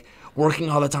this like working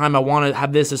all the time. I want to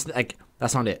have this like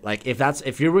that's not it. Like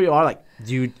if you're where you are, like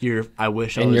dude, I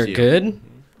wish I and was you're you. good.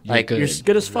 Like you're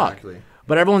good as fuck. Exactly.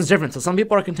 But everyone's different. So some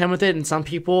people are content with it, and some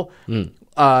people,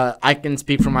 I can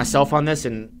speak for myself on this,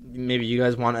 and maybe you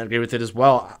guys want to agree with it as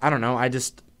well. I don't know. I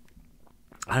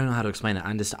don't know how to explain it.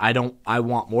 I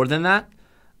want more than that.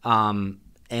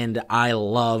 And I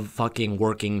love fucking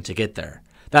working to get there.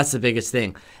 That's the biggest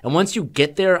thing. And once you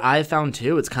get there, I found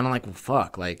too, it's kind of like, well,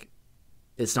 fuck, like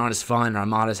it's not as fun or I'm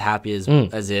not as happy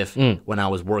as if when I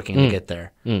was working to get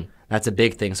there. That's a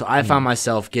big thing. So I found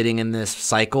myself getting in this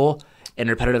cycle and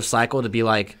repetitive cycle to be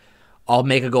like, I'll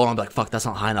make a goal and I'll be like, fuck, that's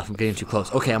not high enough. I'm getting too close.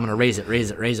 Okay, I'm going to raise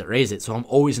it. So I'm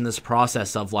always in this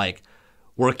process of like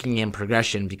working in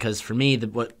progression, because for me,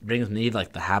 what brings me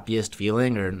like the happiest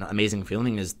feeling or an amazing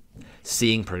feeling is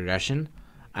seeing progression.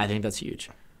 I think that's huge.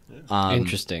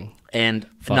 Interesting. And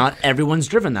Fuck. not everyone's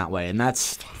driven that way, and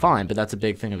that's fine, but that's a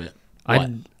big thing of it.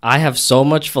 I have so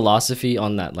much philosophy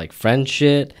on that, like friend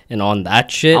shit and on that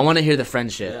shit. I want to hear the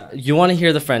friend shit. Yeah. You want to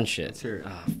hear the friend shit? Let's hear it.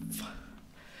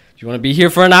 You want to be here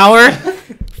for an hour?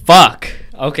 Fuck.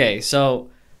 Okay, so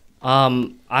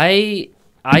I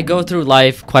go through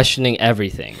life questioning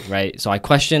everything, right? So I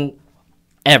question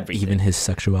everything. Even his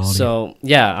sexuality. So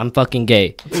yeah, I'm fucking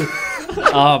gay.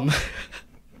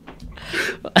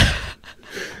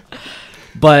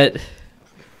 But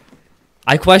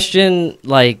I question,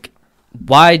 like,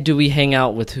 why do we hang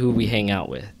out with who we hang out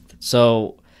with?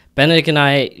 So Benedict and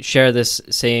I share this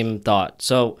same thought.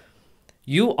 So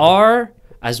you are,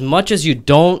 as much as you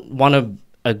don't want to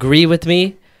agree with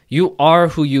me, you are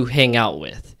who you hang out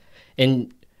with.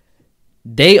 And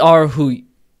they are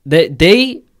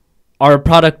they are a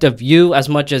product of you as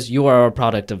much as you are a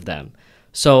product of them.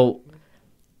 So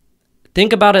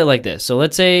think about it like this. So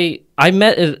let's say I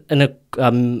met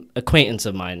an acquaintance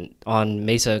of mine on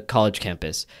Mesa College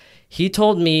campus. He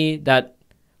told me that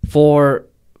for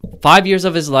 5 years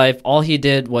of his life, all he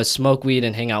did was smoke weed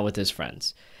and hang out with his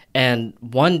friends. And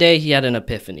one day he had an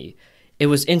epiphany. It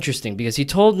was interesting because he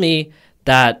told me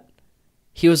that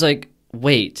he was like,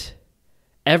 wait,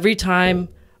 every time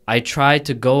I try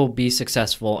to go be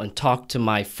successful and talk to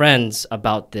my friends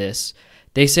about this,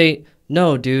 they say,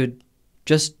 no, dude,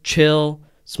 just chill,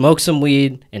 smoke some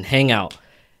weed, and hang out.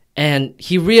 And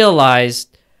he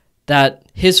realized that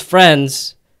his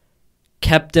friends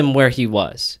kept him where he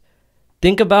was.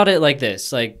 Think about it like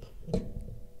this. Like,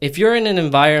 if you're in an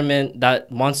environment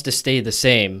that wants to stay the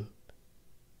same,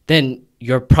 then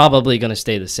you're probably going to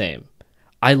stay the same.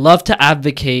 I love to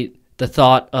advocate the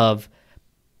thought of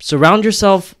surround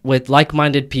yourself with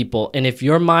like-minded people. And if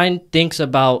your mind thinks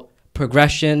about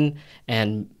progression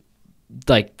and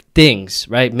like things,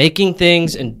 right? Making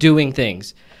things and doing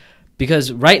things.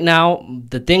 Because right now,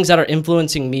 the things that are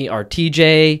influencing me are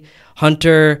TJ,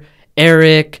 Hunter,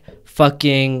 Eric,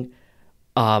 fucking,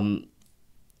 all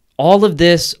of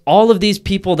these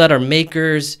people that are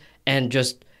makers and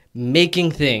just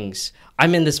making things.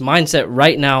 I'm in this mindset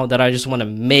right now that I just want to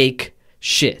make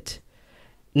shit.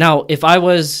 Now, if I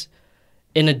was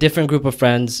in a different group of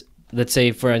friends, let's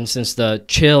say, for instance, the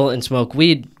chill and smoke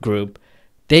weed group,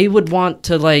 they would want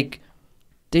to, like,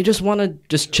 they just want to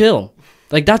just chill.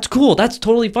 Like, that's cool. That's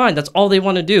totally fine. That's all they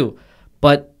want to do.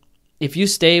 But if you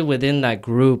stay within that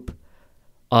group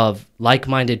of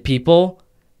like-minded people,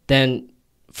 then,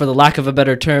 for the lack of a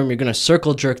better term, you're going to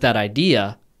circle jerk that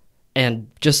idea and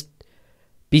just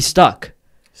be stuck.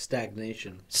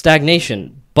 Stagnation.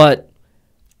 But,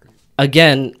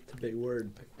 again... It's a big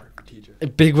word. A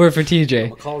big word for TJ.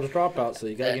 I'm a college dropout, so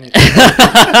you got to give me...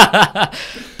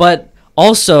 But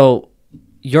also,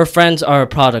 your friends are a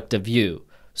product of you.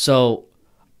 So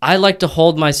I like to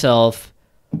hold myself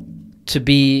to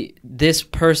be this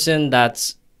person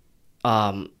that's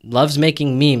loves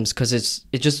making memes because it's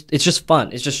just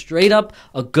fun. It's just straight up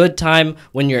a good time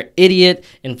when you're an idiot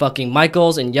in fucking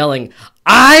Michael's and yelling,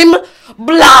 "I'm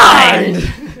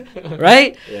blind!"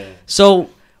 Right? Yeah. So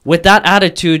with that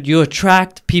attitude, you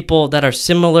attract people that are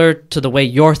similar to the way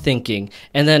you're thinking.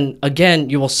 And then, again,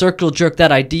 you will circle jerk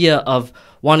that idea of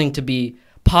wanting to be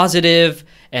positive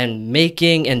and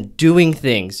making and doing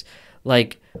things.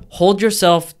 Like, hold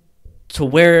yourself to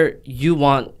where you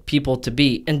want people to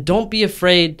be. And don't be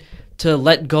afraid to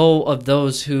let go of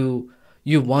those who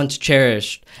you once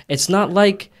cherished. It's not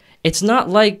like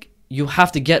you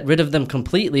have to get rid of them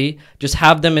completely. Just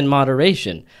have them in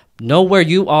moderation. Know where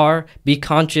you are, be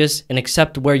conscious, and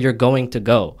accept where you're going to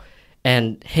go.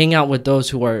 And hang out with those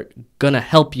who are going to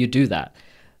help you do that.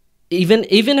 Even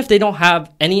if they don't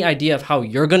have any idea of how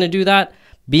you're going to do that,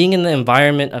 being in the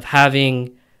environment of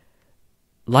having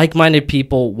like-minded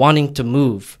people wanting to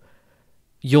move,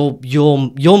 you'll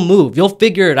move. You'll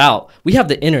figure it out. We have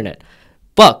the internet.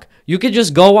 Fuck. You could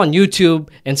just go on YouTube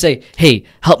and say, hey,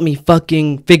 help me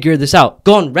fucking figure this out.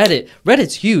 Go on Reddit.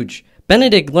 Reddit's huge.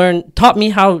 Benedict taught me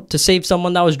how to save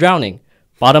someone that was drowning.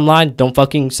 Bottom line, don't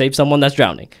fucking save someone that's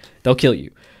drowning. They'll kill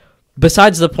you.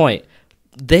 Besides the point,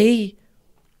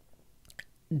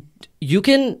 you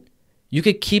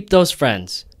could keep those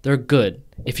friends. They're good.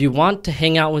 If you want to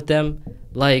hang out with them,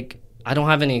 like, I don't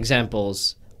have any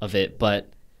examples of it,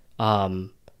 but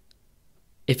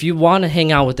if you want to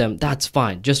hang out with them, that's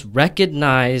fine. Just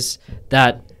recognize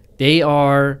that they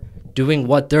are doing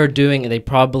what they're doing and they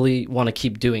probably want to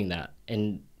keep doing that.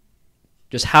 And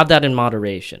just have that in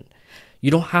moderation.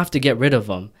 You don't have to get rid of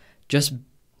them. Just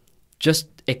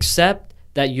accept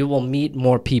that you will meet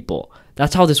more people.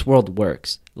 That's how this world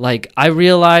works. Like, I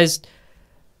realized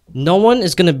no one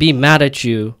is going to be mad at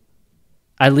you,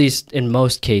 at least in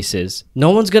most cases. No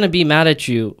one's going to be mad at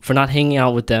you for not hanging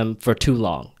out with them for too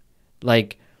long.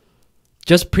 Like,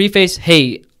 just preface,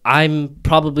 hey, I'm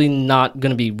probably not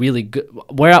going to be really good.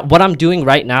 What I'm doing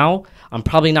right now, I'm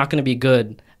probably not going to be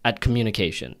good at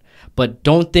communication. But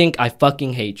don't think I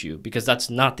fucking hate you, because that's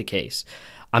not the case.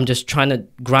 I'm just trying to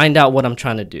grind out what I'm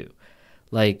trying to do.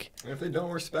 Like, and if they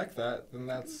don't respect that, then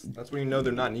that's when you know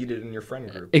they're not needed in your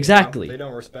friend group. Exactly. You know? If they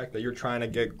don't respect that you're trying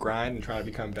to grind and trying to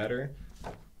become better.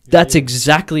 That's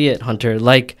exactly it, Hunter.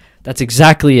 Like, that's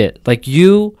exactly it. Like,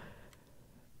 if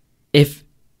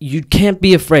you can't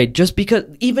be afraid, just because,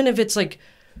 even if it's like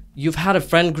you've had a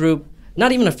friend group,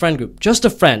 not even a friend group, just a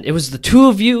friend. It was the two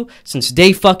of you since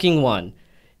day fucking one.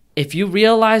 If you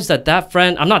realize that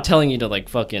friend, I'm not telling you to like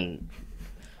fucking,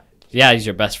 yeah, he's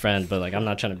your best friend, but like, I'm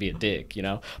not trying to be a dick, you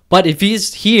know? But if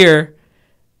he's here,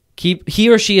 he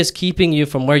or she is keeping you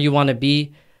from where you want to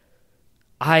be,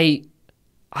 I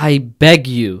beg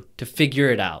you to figure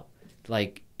it out.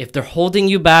 Like, if they're holding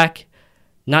you back,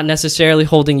 not necessarily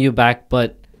holding you back,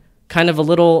 but kind of a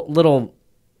little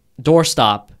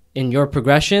doorstop in your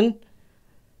progression,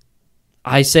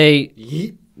 I say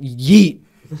yeet.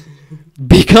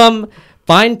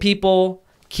 Find people,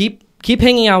 keep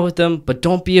hanging out with them, but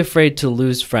don't be afraid to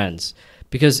lose friends,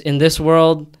 because in this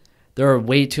world there are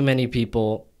way too many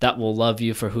people that will love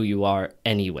you for who you are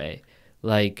anyway.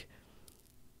 Like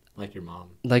your mom.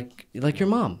 Like your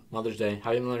mom. Mother's Day.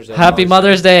 Happy Mother's Day. Happy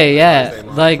Mother's Day. Yeah. Mother's Day,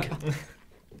 Mom. Like,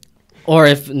 or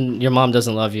if your mom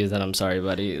doesn't love you, then I'm sorry,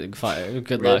 buddy.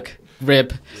 Good luck.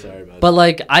 Rip. Sorry, buddy. But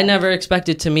like, I never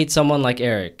expected to meet someone like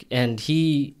Eric, and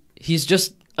he's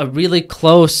just a really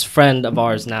close friend of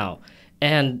ours now.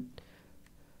 And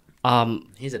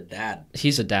he's a dad.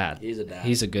 He's a dad. He's a dad.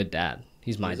 He's a good dad.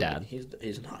 He's my dad.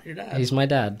 He's not your dad. He's my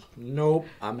dad. Nope.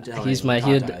 I'm telling He's you. my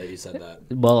You he. said that.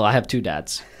 Well, I have two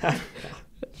dads. Yeah,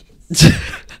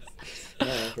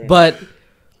 But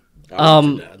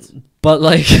but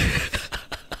like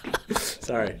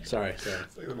sorry. It's like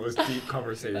the most deep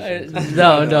conversation.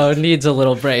 no, it needs a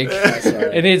little break.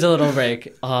 Sorry. It needs a little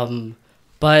break.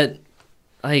 But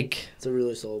like, It's a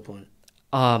really solid point.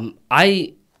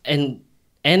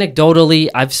 Anecdotally,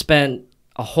 I've spent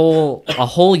a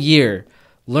whole year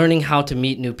learning how to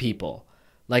meet new people.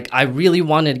 Like, I really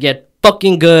wanted to get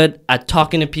fucking good at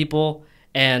talking to people,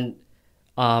 and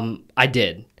I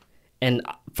did. And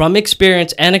from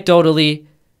experience, anecdotally,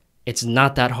 it's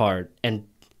not that hard, and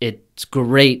it's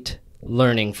great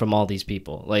learning from all these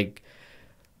people. Like,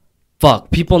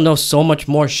 fuck, people know so much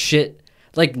more shit.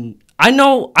 Like, I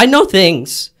know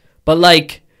things, but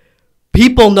like,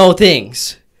 people know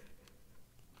things.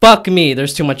 Fuck me,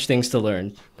 there's too much things to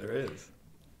learn. There is.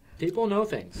 People know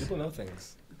things. People know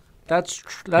things. That's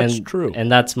true.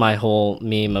 And that's my whole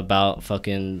meme about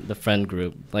fucking the friend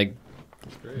group. Like,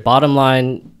 bottom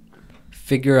line,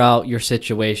 figure out your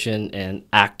situation and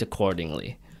act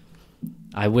accordingly.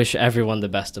 I wish everyone the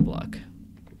best of luck.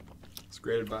 It's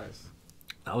great advice.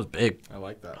 That was big. I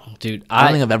like that. Dude, I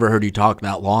don't think I've ever heard you talk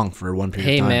that long for one period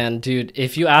of time. Hey, man, dude,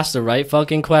 if you ask the right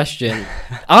fucking question...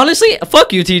 Honestly,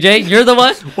 fuck you, TJ. You're the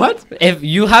one. What? If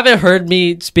you haven't heard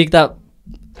me speak that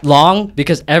long,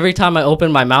 because every time I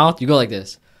open my mouth, you go like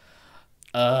this.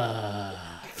 That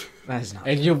is not.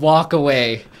 And you walk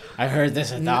away. I heard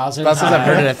this 1,000 times. That's because I've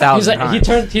heard it 1,000 He's like,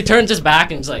 times. he turns his back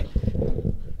and he's like...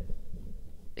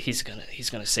 He's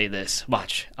gonna say this.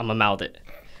 Watch. I'm gonna mouth it.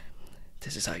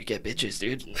 This is how you get bitches,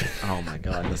 dude. Oh my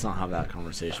god, let's not have that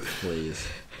conversation, please.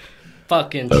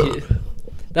 Fucking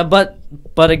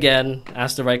but again,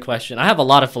 ask the right question. I have a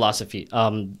lot of philosophy. I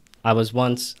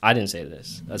didn't say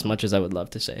this as much as I would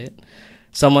love to say it.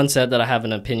 Someone said that I have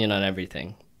an opinion on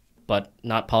everything, but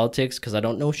not politics, because I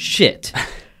don't know shit.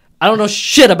 I don't know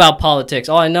shit about politics.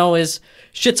 All I know is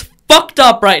shit's fucked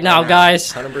up right now,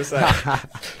 guys.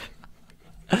 100%.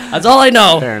 That's all I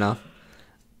know. Fair enough.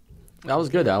 That was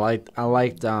good. I liked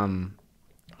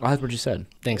what you said.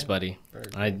 Thanks, buddy.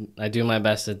 I do my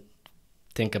best to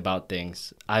think about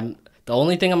things. The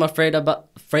only thing I'm afraid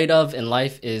of in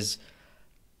life is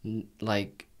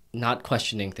like not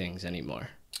questioning things anymore.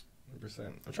 100%.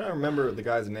 I'm trying to remember the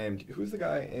guy's name. Who's the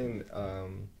guy in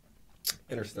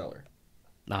Interstellar?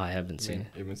 No, I haven't seen it.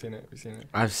 You haven't seen it? Have you seen it?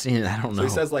 I've seen it. I don't know. So he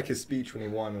says like his speech when he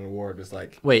won an award was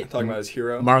like, Wait, talking about his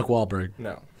hero. Mark Wahlberg.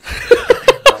 No.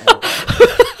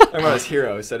 Talking about his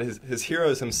hero. He said his hero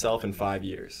is himself in 5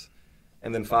 years,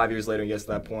 and then 5 years later, he gets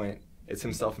to that point. It's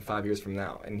himself in 5 years from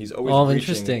now, and he's always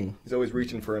interesting. He's always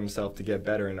reaching for himself to get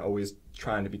better, and always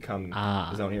trying to become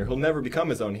his own hero. He'll never become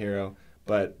his own hero,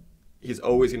 but he's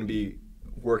always going to be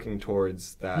working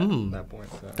towards that point.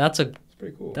 So it's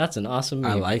pretty cool. That's an awesome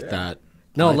meme. I like that.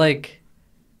 No,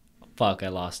 fuck, I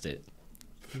lost it.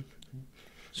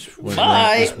 Just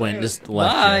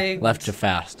left you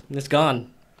fast. It's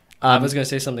gone. I was gonna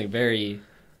say something very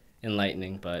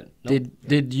enlightening, but nope.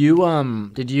 Did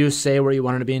you say where you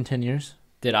wanted to be in 10 years?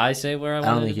 Did I say where I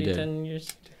don't wanted think to you be did. 10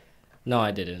 years? No,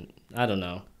 I didn't. I don't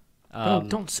know. I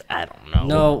don't know.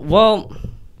 No, well,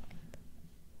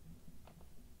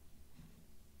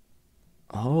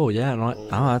 Oh yeah,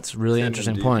 that's a really It's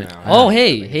interesting deep point. now. oh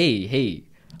hey.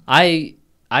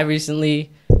 I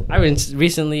recently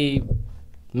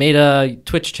made a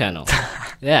Twitch channel.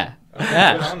 Yeah. Yeah.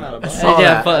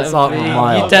 Yeah,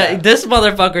 but this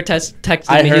motherfucker texted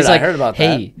I me. heard- He's I like, heard about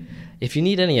 "Hey, if you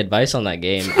need any advice on that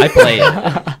game, I play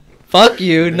it." Fuck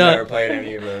you, I've never no. played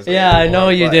any of those. Yeah, I know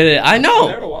you did it. I I know.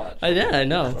 never watched. Yeah, I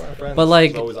know. One of my friends But,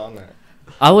 like, was always on there.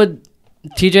 I would.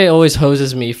 TJ always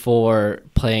hoses me for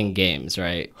playing games,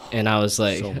 right? And I was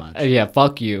like, So much. "Yeah,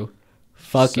 fuck you,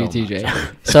 fuck So you,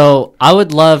 TJ." So I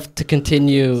would love to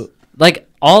continue, like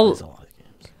all. That's a lot of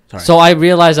games. Sorry. So I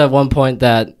realized at one point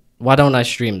that why don't I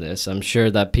stream this? I'm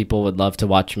sure that people would love to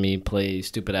watch me play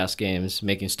stupid ass games,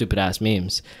 making stupid ass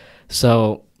memes.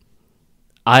 So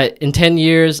in 10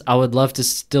 years, I would love to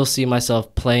still see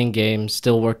myself playing games,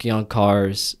 still working on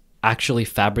cars, actually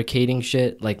fabricating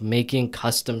shit, like making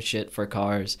custom shit for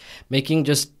cars, making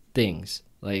just things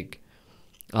like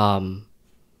I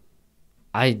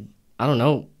don't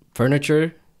know,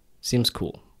 furniture seems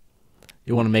cool.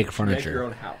 You want to make Make furniture. your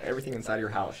own house. Everything inside your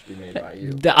house should be made by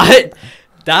you.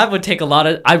 That would take a lot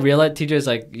of. I realized TJ's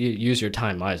like, you use your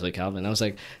time wisely, Calvin. I was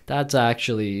like, that's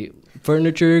actually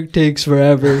furniture takes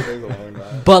forever. Takes a long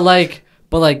time. but like,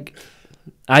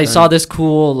 I saw this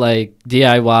cool like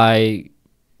DIY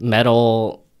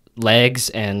metal legs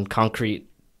and concrete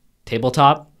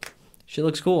tabletop. Shit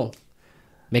looks cool.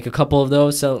 Make a couple of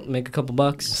those, make a couple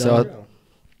bucks. So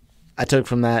I took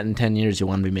from that in 10 years you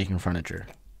want to be making furniture.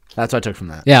 That's what I took from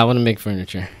that. yeah, I want to make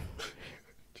furniture.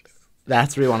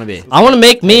 That's where you want to be. I want to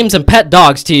make memes and pet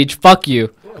dogs, Teach. Fuck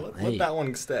you. Yeah, let Hey. that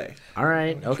one stay. All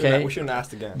right. We Okay. shouldn't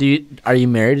ask again. Are you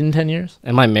married in 10 years?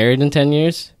 Am I married in 10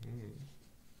 years?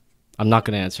 I'm not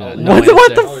going to answer that. No what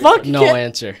the answer. fuck? You No can't.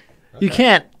 answer. You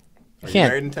can't. Are you can't.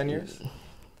 married in 10 years?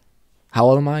 How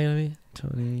old am I gonna be?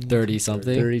 20, 30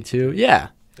 something. 32. Yeah.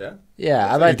 Yeah. Yeah.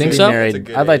 I'd like like to think be so? That's a married.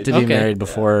 good I'd like to age. be Okay. married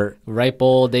before. Ripe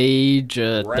old age,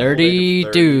 old age of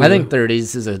 32. I think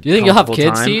 30s is a. You think you'll have comfortable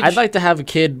kids, time. Teach? I'd like to have a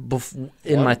kid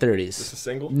in One? my Just a 30s.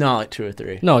 single? No, like 2 or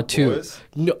 3. No, 2. Boys?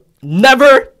 No,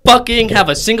 never fucking have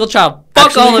a single child.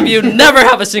 Fuck all of you. Never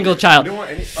have a single You child. don't want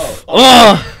any. Oh.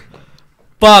 Oh,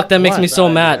 fuck. That makes What? me so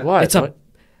Bad mad. idea. What? It's a What?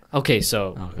 okay.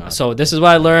 So, Oh, God. so this is what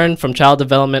I learned from child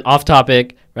development. Off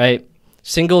topic, right?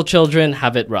 Single children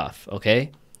have it rough. Okay,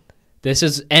 this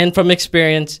is and from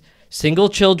experience, single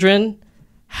children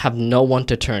have no one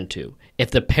to turn to. If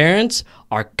the parents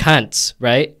are cunts,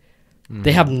 right?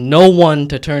 They have no one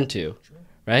to turn to,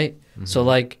 right? So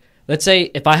like, let's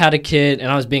say if I had a kid and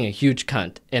I was being a huge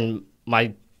cunt, and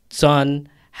my son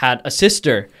had a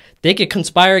sister, they could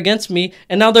conspire against me,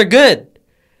 and now they're good.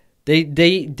 They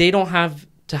don't have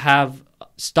to have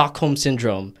Stockholm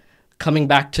syndrome coming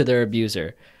back to their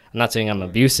abuser. I'm not saying I'm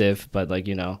abusive, but like,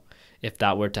 you know, if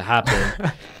that were to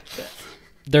happen,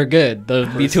 they're good.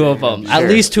 There'll be 2 of them, at Sure.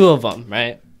 least 2 of them,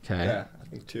 right? Okay. Yeah. I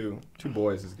think two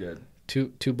boys is good. Two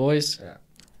boys. Yeah.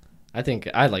 I think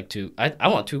I like 2. I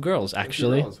want 2 girls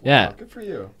actually. Two girls. Wow, Yeah, Good for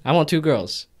you. I want 2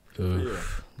 girls. Good for you.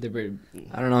 They're very,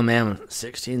 I don't know, man.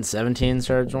 16, 17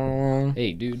 started going along.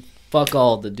 hey, dude, fuck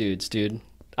all the dudes, dude.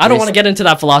 I don't Yes. want to get into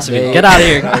that philosophy. Yeah. Get out of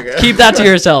here. Okay. Keep that to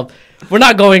yourself. We're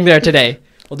not going there today.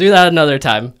 We'll do that another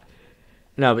time.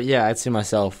 No, but yeah, I'd see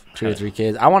myself 2 or 3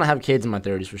 kids. I want to have kids in my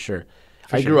 30s for sure.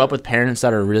 I sure. grew up with parents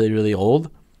that are really, really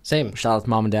old. Same. Shout out to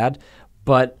mom and dad.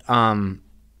 But I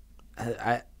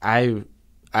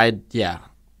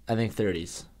think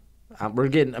 30s. We're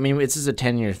getting. I mean, this is a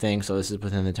 10-year thing, so this is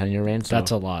within the 10-year range. So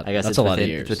That's a lot. I guess That's it's a lot of within,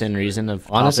 years. It's within reason of.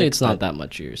 Honestly, topic, it's not but- that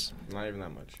much years. Not even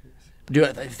that much.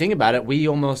 Dude, think about it. We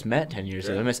almost met 10 years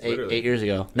ago. Yeah, We met literally. 8 years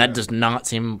ago. That does not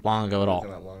seem long ago at all.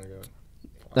 Not that long ago.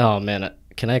 Oh man,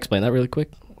 can I explain that really quick?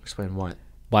 Explain what?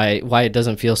 Why it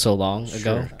doesn't feel so long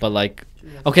ago? Sure. But like,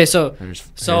 okay, so There's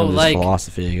like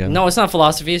philosophy again. no, it's not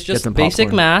philosophy. It's just some basic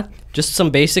popcorn. math. Just some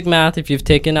basic math. If you've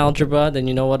taken algebra, then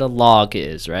you know what a log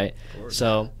is, right?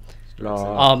 So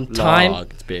time-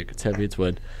 Log. It's big. It's heavy. It's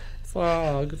wood. It's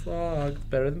log. It's log. It's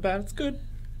better than bad. It's good.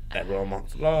 Everyone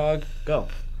wants a log. Go.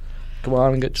 Come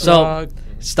on and get your So- log.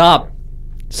 stop.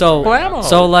 So Blammo.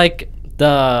 so like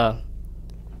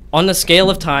on the scale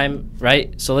of time,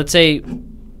 right? So let's say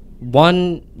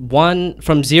one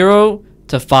from 0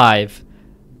 to 5.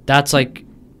 That's like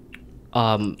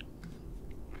okay,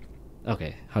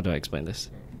 how do I explain this?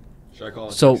 Should I call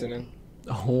it So- fixing in?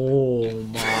 Oh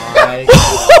my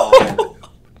god.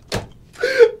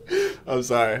 I'm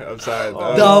sorry.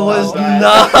 That was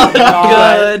not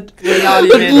good. We're not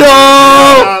even.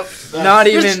 No. Not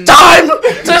even. It's time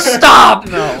to stop.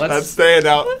 No, That's staying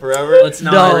out forever. Let's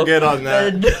not. We're good on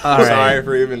that. All right. Sorry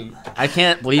for even. I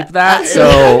can't bleep that,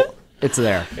 so it's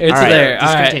there. It's All right, there. just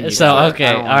All right. continue, So guys. okay.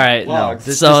 I All don't right. want- No.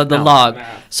 Just- So the no. log.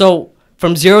 So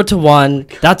from 0 to 1,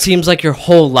 that seems like your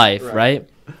whole life, right?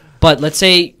 But let's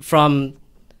say from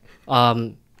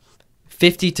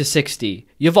 50 to 60,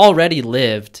 you've already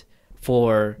lived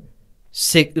for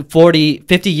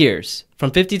 50 years.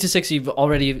 From 50 to 60, you've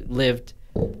already lived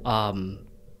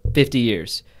 50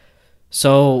 years.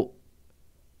 So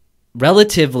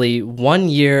relatively, 1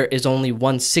 year is only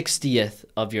 1/60th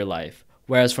of your life.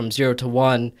 Whereas from 0 to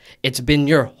 1, it's been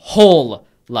your whole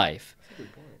life.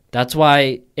 That's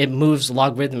why it moves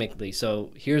logarithmically.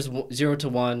 So here's 0 to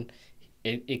 1.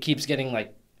 It keeps getting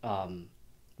like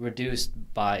reduced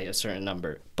by a certain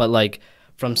number. But like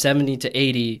from 70 to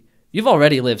 80, you've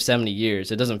already lived 70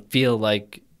 years. It doesn't feel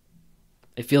like,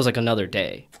 it feels like another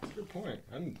day. Good point.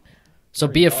 So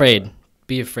be afraid.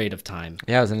 Be afraid of time.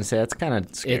 Yeah, I was gonna say that's kind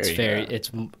of scary. It's very, it's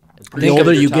The Think older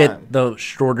of your you time. get, the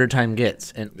shorter time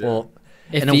gets, and well,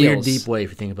 It in a weird, feels- deep way. If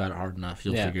you think about it hard enough,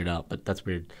 you'll Yeah. figure it out. But that's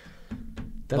weird.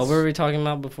 What were we talking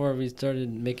about before we started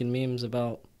making memes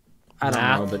about? I don't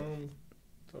math? know, but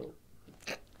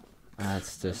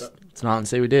that's just it's not to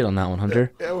say we did on that one,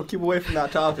 Hunter. Yeah, we'll keep away from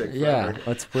that topic. Yeah, forever.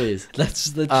 let's please. Let's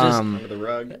just Under the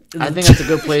rug. I think that's a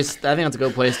good place. I think that's a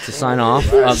good place to sign off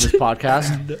of this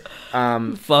podcast.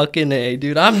 fucking A,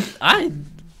 dude.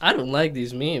 I don't like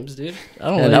these memes, dude. I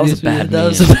don't Yeah, like that was these a bad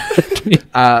memes. meme. That was a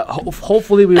bad meme.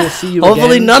 Hopefully we will see you.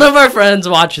 Hopefully again. none of our friends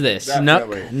watch this.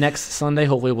 Definitely. Next Sunday,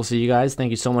 hopefully we'll see you guys. Thank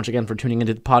you so much again for tuning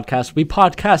into the podcast. We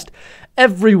podcast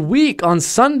every week on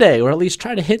Sunday, or at least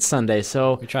try to hit Sunday.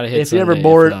 So We try to hit if you're ever Sunday, if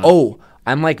bored, not-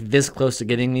 I'm like this close to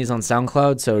getting these on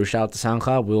SoundCloud. So shout out to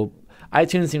SoundCloud.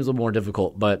 iTunes seems a little more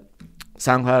difficult, but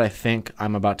SoundCloud, I think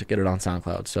I'm about to get it on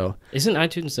SoundCloud. So Isn't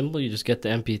iTunes simple? You just get the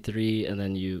MP3 and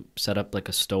then you set up like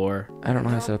a store. I don't know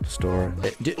how to set up a store.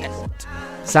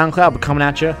 SoundCloud, but coming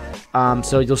at you.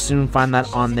 So you'll soon find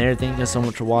that on there. Thank you so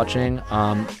much for watching.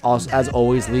 Also, as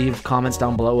always, leave comments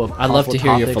down below of I'd love to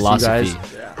hear your topics philosophy. you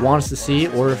guys want us to see,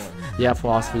 or if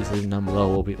philosophies, leave them down below.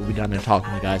 We'll be down there talking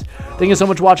to you guys. Thank you so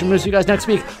much for watching. We'll see you guys next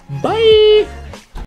week. Bye.